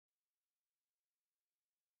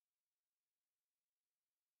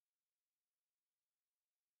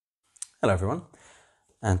Hello everyone,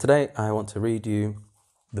 and today I want to read you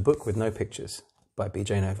The Book with No Pictures by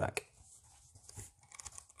B.J. Novak.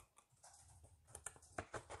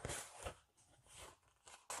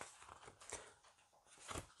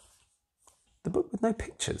 The Book with No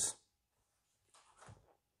Pictures.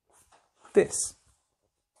 This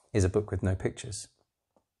is a book with no pictures.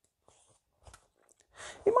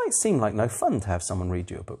 It might seem like no fun to have someone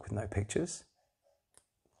read you a book with no pictures.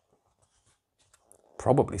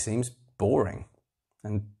 Probably seems boring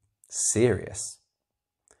and serious.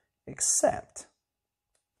 Except,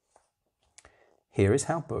 here is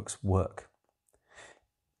how books work.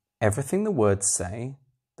 Everything the words say,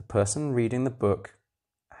 the person reading the book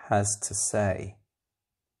has to say,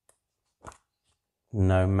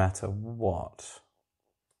 no matter what.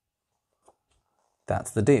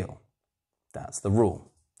 That's the deal. That's the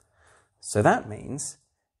rule. So that means,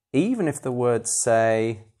 even if the words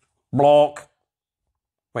say, block.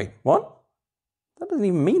 Wait, what? That doesn't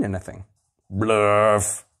even mean anything.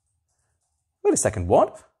 Bluff. Wait a second,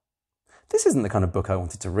 what? This isn't the kind of book I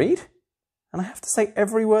wanted to read. And I have to say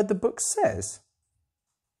every word the book says.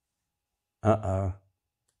 Uh-oh.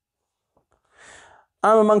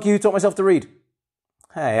 I'm a monkey who taught myself to read.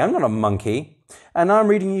 Hey, I'm not a monkey. And now I'm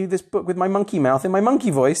reading you this book with my monkey mouth in my monkey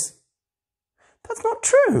voice. That's not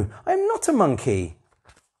true. I am not a monkey.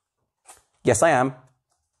 Yes, I am.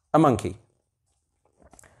 A monkey.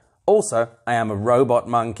 Also, I am a robot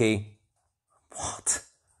monkey. What?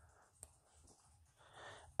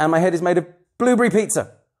 And my head is made of blueberry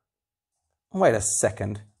pizza. Wait a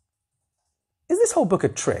second. Is this whole book a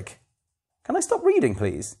trick? Can I stop reading,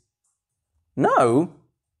 please? No?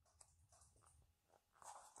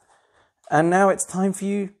 And now it's time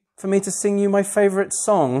for me to sing you my favourite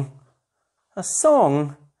song. A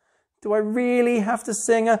song? Do I really have to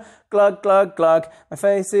sing a glug, glug, glug? My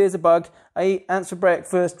face is a bug. I eat ants for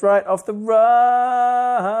breakfast right off the rug.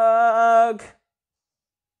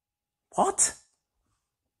 What?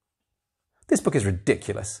 This book is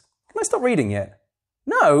ridiculous. Can I stop reading yet?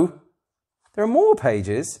 No. There are more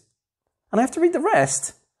pages. And I have to read the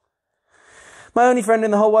rest. My only friend in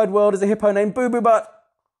the whole wide world is a hippo named Boo Boo Butt.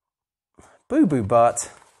 Boo Boo Butt.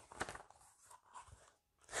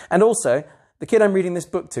 And also, the kid I'm reading this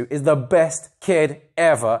book to is the best kid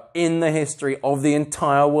ever in the history of the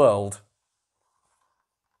entire world.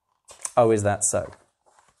 Oh, is that so?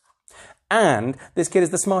 And this kid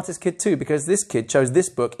is the smartest kid too, because this kid chose this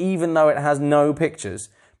book even though it has no pictures.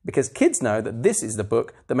 Because kids know that this is the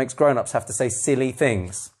book that makes grown-ups have to say silly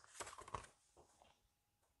things.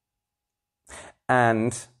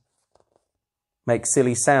 And make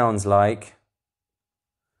silly sounds like...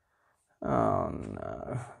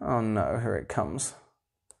 Oh no, here it comes.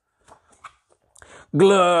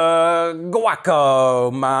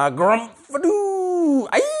 Guaco, my grumpfadoo,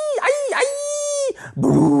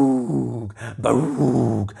 Baroog,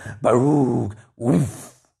 baroog, baroog,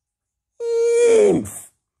 oof.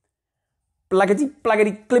 Imph. Blaggity,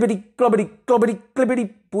 blaggity, clibbity, globbity, globbity,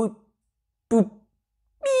 clibbity, boop, boop.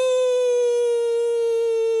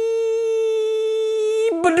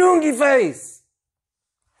 Badoonky face.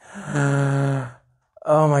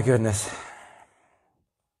 Oh my goodness.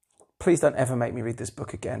 Please don't ever make me read this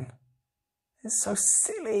book again. It's so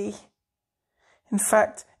silly. In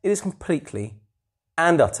fact, it is completely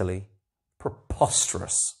and utterly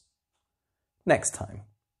preposterous. Next time,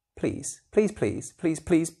 please, please, please, please,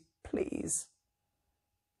 please, please,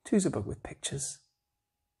 choose a book with pictures.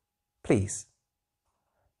 Please.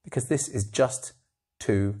 Because this is just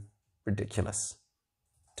too ridiculous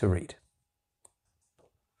to read.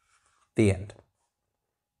 The end.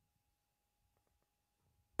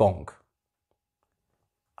 Bonk.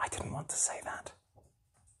 I didn't want to say that.